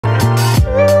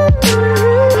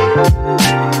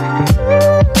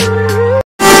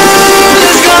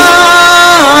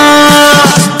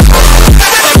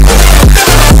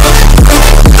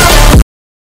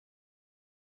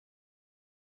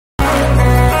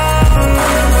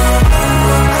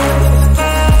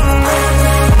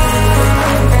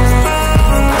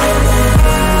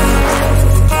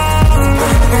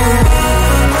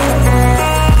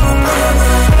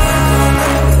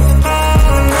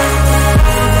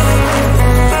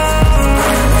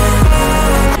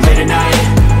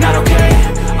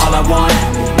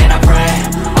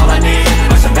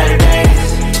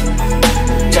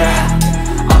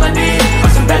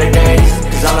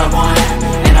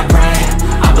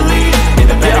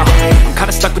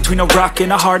between a rock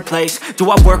and a hard place.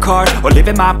 Do I work hard or live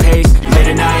at my pace?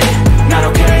 Late at night, not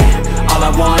okay. All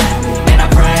I want, and I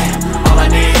pray, all I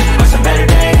need are some better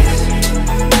days.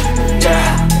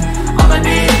 Yeah, all I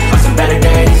need are some better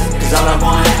days. Cause all I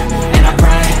want, and I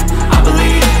pray, I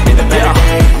believe in the better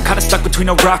days. I'm kinda stuck between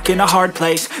a rock and a hard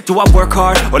place. Do I work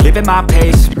hard or live at my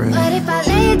pace? But if I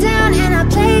lay down and I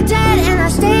play dead and I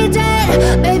stay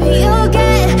dead, baby, you'll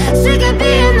get sick of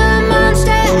being the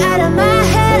monster out of my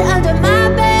head, under my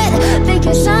bed,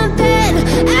 thinking something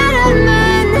out of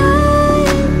my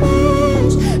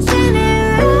nightmares,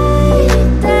 standing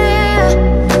right there.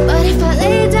 But if I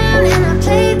lay down and I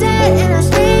play dead and I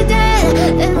stay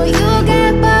dead, then will you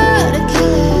get bored of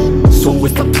killing? So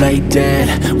if I play dead,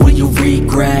 will you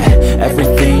regret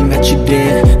everything that you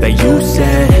did, that you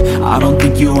said? I don't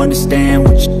think you understand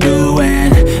what you're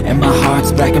doing, and my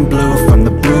heart's black and blue from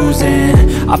the bruising.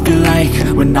 I feel like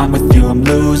when I'm with you I'm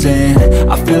losing.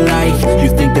 I feel like you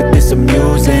think that this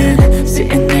amusing,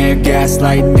 sitting there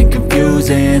gaslighting and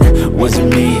confusing. Was it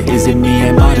me? Is it me?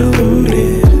 Am I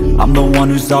deluded? I'm the one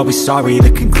who's always sorry,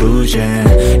 the conclusion.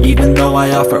 Even though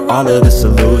I offer all of the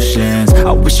solutions,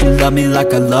 I wish you loved me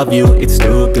like I love you, it's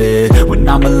stupid. When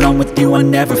I'm alone with you I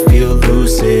never feel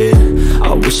lucid.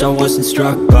 I wish I wasn't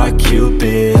struck by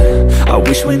Cupid. I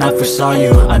wish when I first saw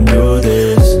you I knew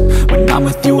this. When I'm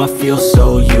with you I feel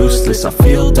so useless, I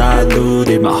feel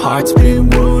diluted, my heart's been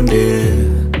wounded.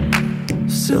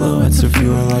 Silhouettes of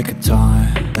you are like a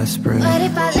taunt, desperate. But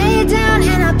if I lay down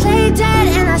and I play dead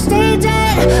and I stay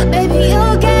dead, baby,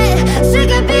 you'll get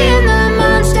sick of being the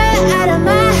monster out of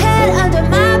my head, under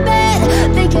my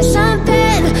bed, thinking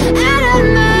something out of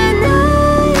my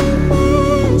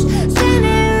nightmares,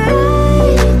 standing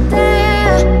right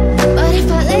there. But if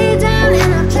I lay down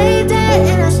and I play dead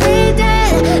and I stay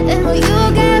dead, then will you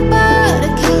get bored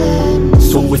of killing?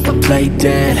 So if I play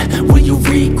dead, will you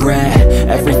regret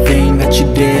everything that you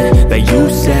did, that you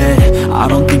said? I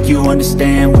don't think you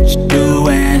understand what you're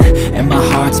doing, and my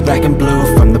heart's black and blue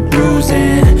from the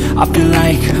bruising. I feel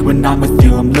like when I'm with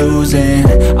you I'm losing.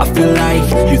 I feel like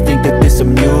you think that this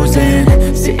amusing,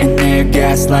 sitting there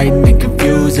gaslighting and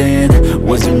confusing.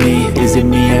 Was it me? Is it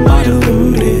me? Am I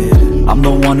deluded? I'm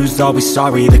the one who's always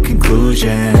sorry, the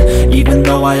conclusion. Even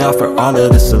though I offer all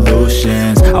of the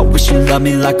solutions, I wish you loved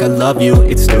me like I love you,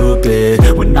 it's stupid.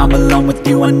 When I'm alone with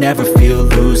you I never feel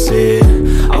lucid.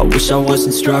 I wish I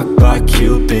wasn't struck by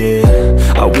Cupid.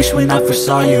 I wish when I first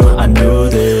saw you I knew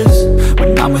this.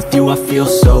 When I'm with you I feel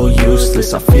so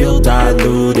useless, I feel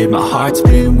diluted, my heart's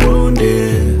been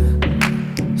wounded.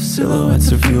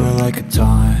 Silhouettes of you are like a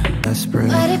taunt, desperate.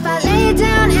 But if I lay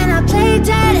down and I play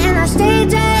dead and I stay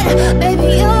dead,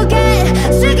 baby, you'll get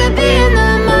sick of being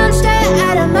the monster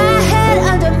out of my head,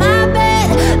 under my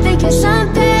bed, thinking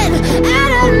something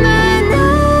out of my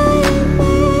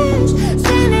nightmares,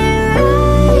 standing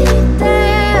right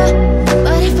there.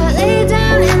 But if I lay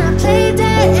down and I play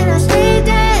dead and I stay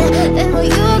dead, then will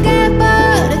you get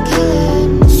bored of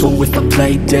killing? So if I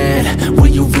play dead, will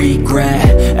you regret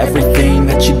everything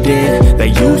that you did, that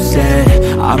you said?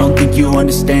 I don't think you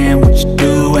understand what you're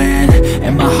doing,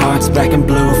 and my heart's black and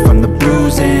blue from the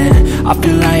bruising. I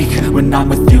feel like when I'm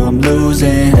with you I'm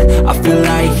losing. I feel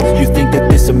like you think that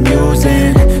this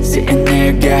amusing, sitting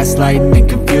there gaslighting and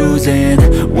confusing.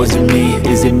 Was it me?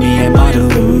 Is it me? Am I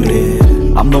deluded?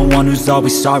 I'm the one who's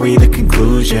always sorry, the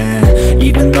conclusion.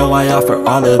 Even though I offer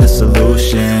all of the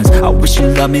solutions, I wish you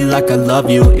loved me like I love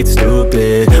you, it's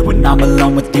stupid. When I'm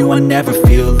alone with you I never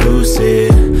feel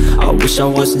lucid. I wish I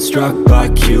wasn't struck by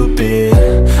Cupid.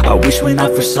 I wish when I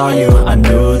first saw you I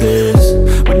knew this.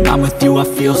 When I'm with you I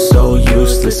feel so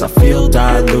useless, I feel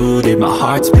diluted, my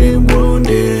heart's been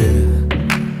wounded.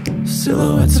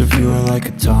 Silhouettes of you are like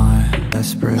a taunt,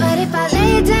 desperate. But if I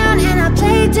lay down and I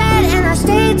play dead and I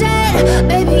stay dead,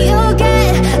 baby, you'll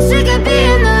get sick of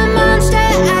being the monster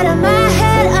out of my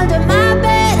head, under my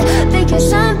bed, thinking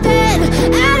something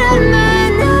out of my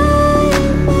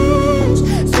nightmares,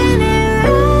 standing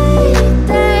right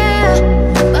there.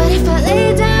 But if I lay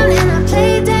down and I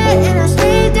play dead and I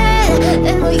stay dead,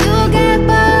 then will you get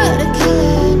bored of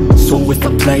killing? So if I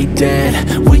play dead,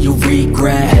 will you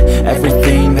regret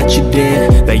everything that you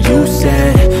did, that you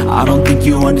said? I don't think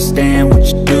you understand what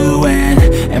you're doing,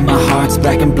 and my heart's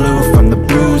black and blue from the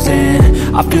bruising.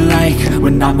 I feel like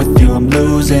when I'm with you I'm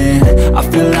losing. I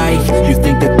feel like you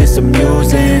think that this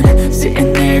amusing,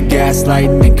 sitting there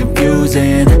gaslighting and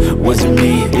confusing. Was it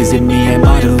me? Is it me? Am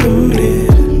I deluded?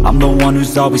 I'm the one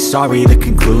who's always sorry, the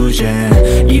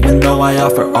conclusion. Even though I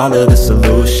offer all of the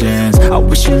solutions, I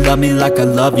wish you loved me like I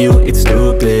love you, it's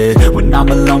stupid. When I'm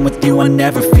alone with you I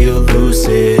never feel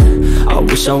lucid. I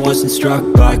wish I wasn't struck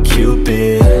by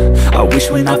Cupid. I wish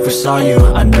when I first saw you,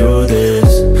 I knew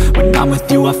this. When I'm with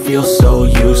you, I feel so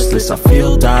useless. I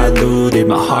feel diluted,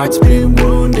 my heart's been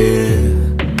wounded.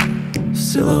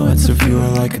 Silhouettes of you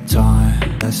are like a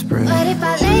taunt, desperate. But if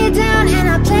I lay down and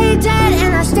I play dead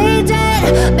and I stay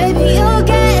dead, baby, you'll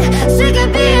get sick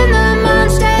of being the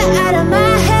monster out of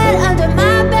my head, under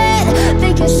my bed,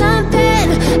 thinking something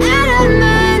out of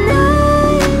my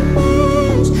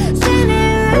nightmares,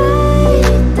 standing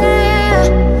right there.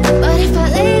 But if I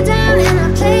lay down and I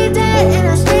play dead and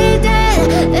I stay dead,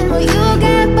 then will you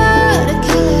get bored of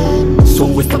killing? So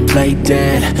if I play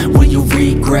dead, will you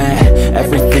regret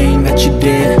everything that you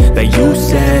did, that you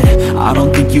said? I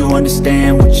don't think you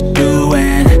understand what you're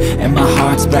doing, and my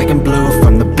heart's black and blue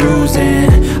from the bruising.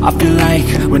 I feel like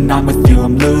when I'm with you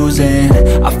I'm losing.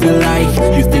 I feel like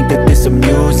you think that this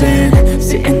amusing,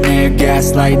 sitting there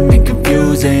gaslighting and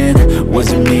confusing.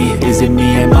 Was it me? Is it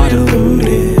me? Am I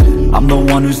deluded? I'm the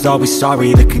one who's always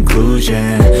sorry, the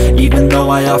conclusion, even though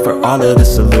I offer all of the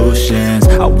solutions.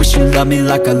 I wish you loved me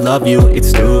like I love you, it's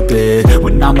stupid.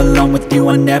 When I'm alone with you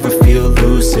I never feel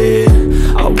lucid.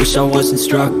 I wish I wasn't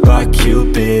struck by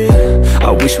Cupid.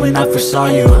 I wish when I first saw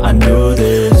you I knew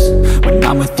this. When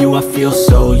I'm with you I feel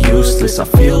so useless. I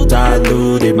feel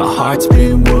diluted, my heart's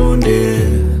been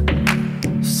wounded.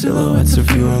 Silhouettes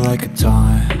of you are like a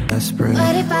taunt, desperate.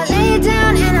 But if I lay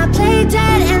down and I play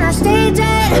dead and I stay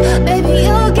dead, baby,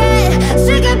 you'll get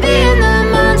sick of being the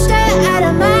monster out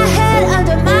of my head,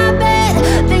 under my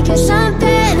bed, thinking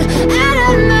something out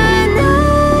of my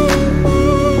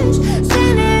nightmares,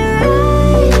 standing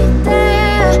right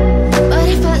there. But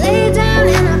if I lay down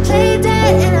and I play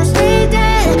dead and I stay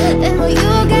dead, then will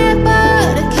you get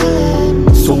bored of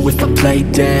killing? So if I play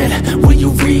dead, will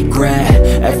you regret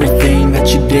everything that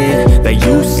you did, that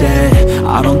you said?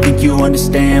 I don't think you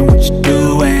understand what you're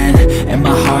doing, and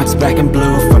my heart's black and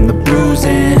blue from the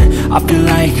bruising. I feel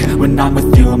like when I'm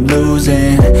with you I'm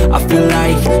losing. I feel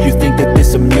like you think that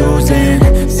this amusing,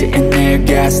 sitting there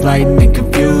gaslighting and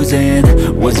confusing.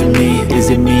 Was it me? Is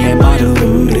it me? Am I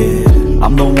deluded?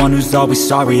 I'm the one who's always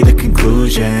sorry, the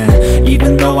conclusion,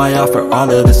 even though I offer all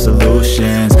of the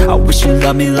solutions. I wish you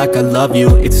loved me like I love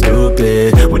you, it's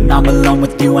stupid. When I'm alone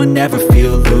with you I never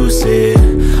feel lucid.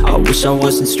 I wish I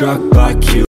wasn't struck by Cupid.